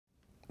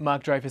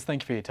Mark Dreyfus,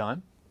 thank you for your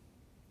time.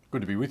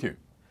 Good to be with you.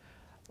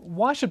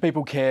 Why should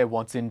people care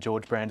what's in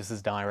George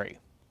Brandis's diary?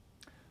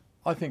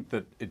 I think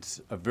that it's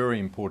a very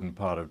important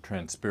part of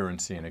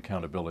transparency and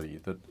accountability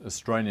that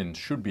Australians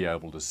should be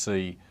able to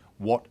see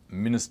what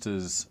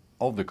ministers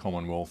of the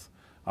Commonwealth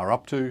are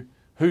up to,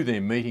 who they're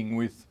meeting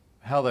with,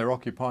 how they're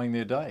occupying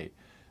their day.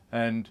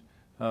 And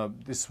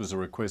this was a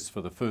request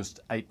for the first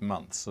 8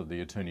 months of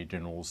the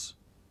Attorney-General's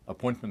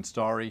appointments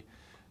diary.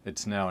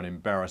 It's now an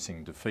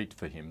embarrassing defeat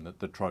for him that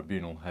the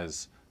Tribunal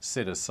has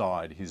set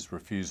aside his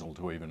refusal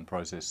to even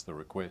process the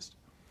request.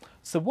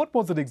 So what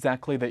was it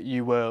exactly that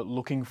you were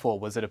looking for?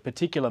 Was it a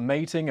particular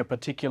meeting, a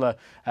particular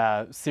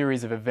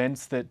series of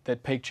events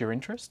that piqued your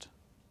interest?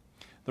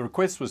 The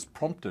request was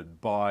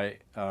prompted by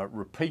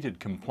repeated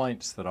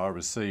complaints that I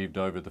received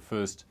over the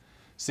first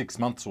 6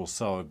 months or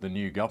so of the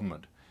new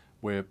government,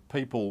 where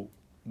people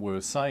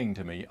were saying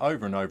to me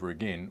over and over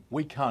again,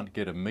 we can't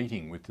get a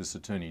meeting with this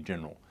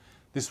Attorney-General.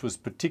 This was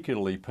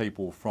particularly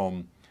people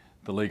from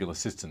the legal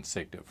assistance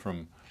sector,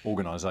 from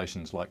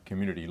organisations like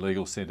community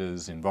legal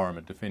centres,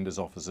 environment defenders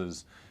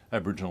offices,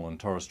 Aboriginal and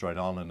Torres Strait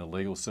Islander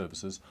legal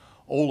services,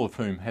 all of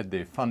whom had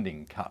their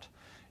funding cut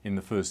in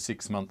the first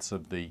 6 months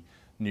of the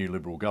new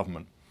Liberal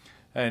government.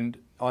 And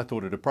I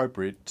thought it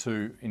appropriate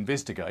to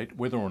investigate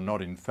whether or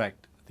not in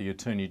fact the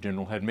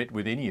Attorney-General had met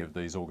with any of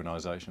these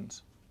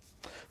organisations.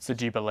 So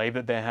do you believe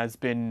that there has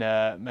been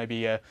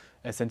maybe a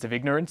sense of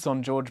ignorance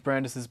on George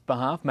Brandis's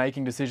behalf,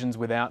 making decisions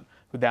without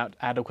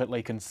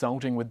adequately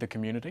consulting with the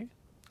community?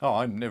 Oh,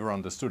 I've never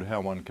understood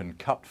how one can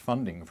cut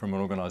funding from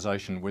an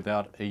organisation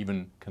without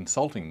even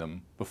consulting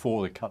them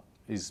before the cut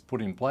is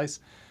put in place.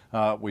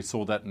 We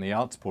saw that in the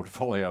arts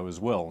portfolio as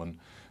well, and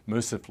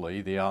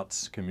mercifully the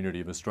arts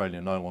community of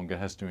Australia no longer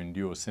has to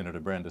endure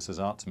Senator Brandis as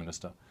Arts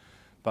Minister.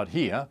 But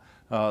here,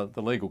 the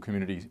legal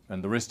community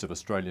and the rest of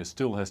Australia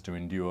still has to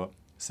endure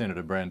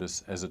Senator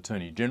Brandis as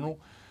Attorney-General.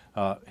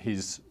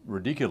 His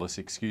ridiculous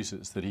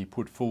excuses that he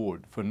put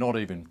forward for not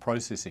even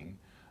processing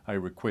a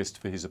request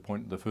for his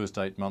appointment, the first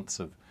 8 months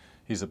of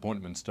his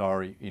appointments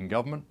diary in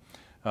government,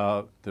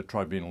 the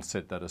Tribunal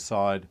set that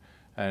aside,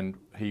 and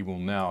he will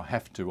now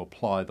have to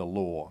apply the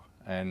law.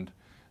 And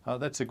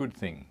that's a good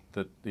thing,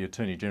 that the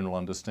Attorney-General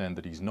understand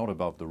that he's not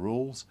above the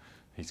rules.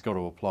 He's got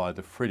to apply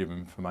the Freedom of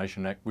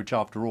Information Act, which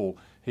after all,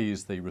 he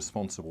is the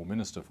responsible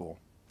minister for.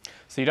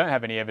 So you don't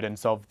have any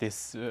evidence of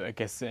this, I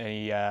guess,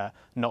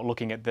 not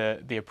looking at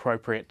the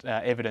appropriate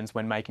evidence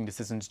when making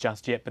decisions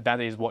just yet, but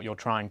that is what you're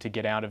trying to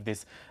get out of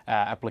this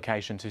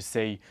application, to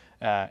see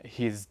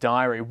his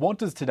diary. What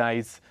does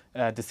today's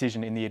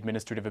decision in the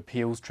Administrative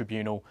Appeals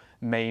Tribunal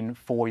mean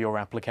for your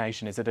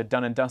application? Is it a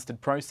done and dusted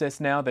process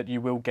now that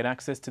you will get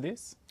access to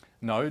this?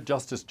 No,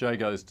 Justice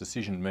Jago's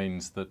decision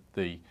means that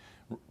the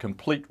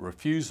complete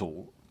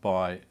refusal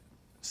by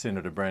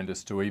Senator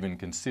Brandis to even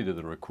consider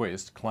the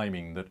request,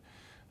 claiming that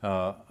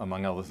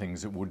among other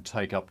things, it would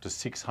take up to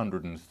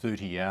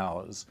 630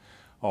 hours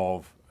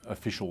of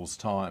officials'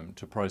 time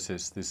to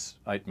process this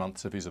 8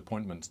 months of his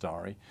appointments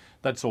diary.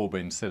 That's all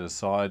been set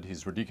aside.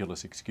 His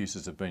ridiculous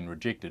excuses have been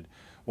rejected.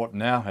 What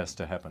now has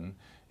to happen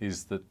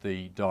is that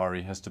the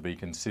diary has to be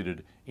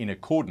considered in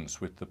accordance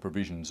with the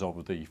provisions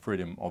of the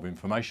Freedom of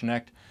Information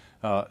Act.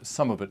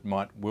 Some of it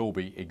might well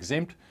be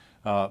exempt,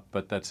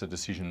 but that's a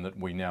decision that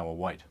we now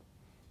await.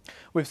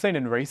 We've seen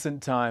in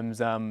recent times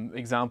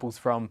examples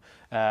from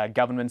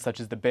governments such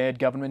as the Baird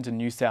government in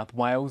New South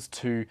Wales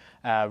to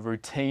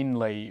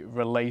routinely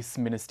release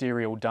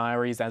ministerial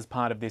diaries as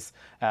part of this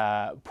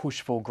push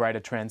for greater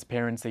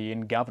transparency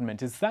in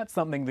government. Is that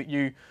something that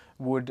you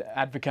would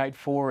advocate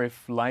for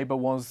if Labor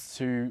was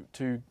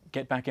to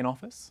get back in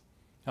office?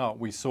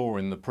 We saw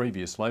in the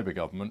previous Labor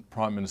government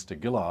Prime Minister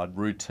Gillard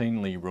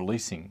routinely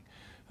releasing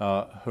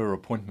her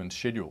appointment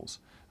schedules.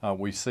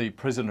 We see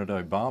President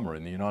Obama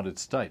in the United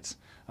States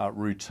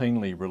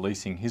routinely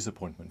releasing his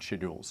appointment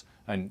schedules,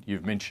 and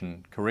you've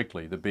mentioned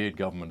correctly the Baird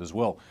government as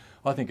well.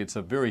 I think it's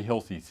a very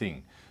healthy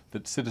thing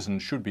that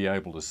citizens should be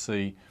able to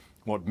see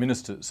what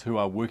ministers who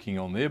are working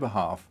on their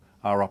behalf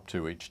are up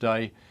to each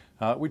day,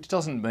 which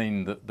doesn't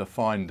mean that the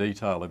fine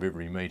detail of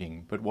every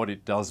meeting, but what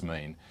it does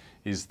mean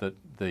is that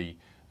the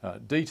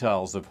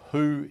details of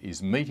who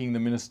is meeting the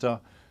minister,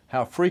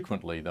 how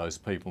frequently those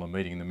people are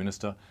meeting the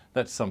minister,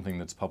 that's something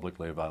that's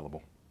publicly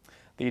available.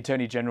 The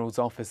Attorney-General's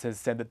office has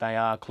said that they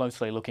are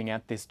closely looking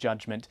at this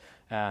judgment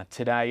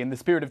today. In the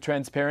spirit of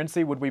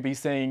transparency, would we be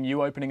seeing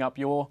you opening up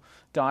your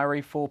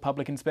diary for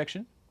public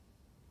inspection?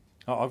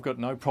 I've got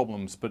no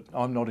problems, but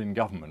I'm not in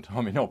government.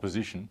 I'm in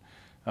opposition.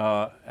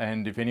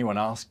 And if anyone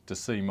asked to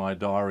see my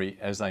diary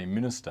as a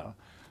minister,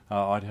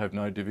 I'd have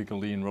no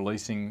difficulty in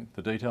releasing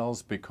the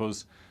details,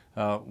 because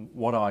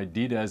what I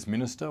did as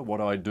minister,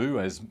 what I do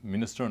as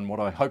minister, and what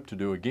I hope to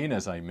do again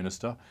as a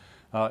minister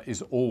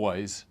is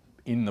always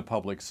in the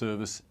public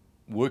service,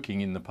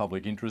 working in the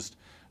public interest.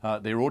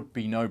 There ought to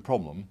be no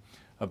problem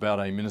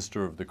about a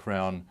Minister of the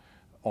Crown,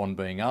 on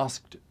being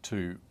asked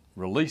to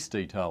release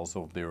details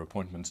of their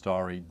appointments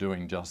diary,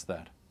 doing just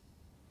that.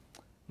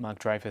 Mark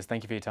Dreyfus,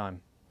 thank you for your time.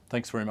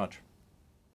 Thanks very much.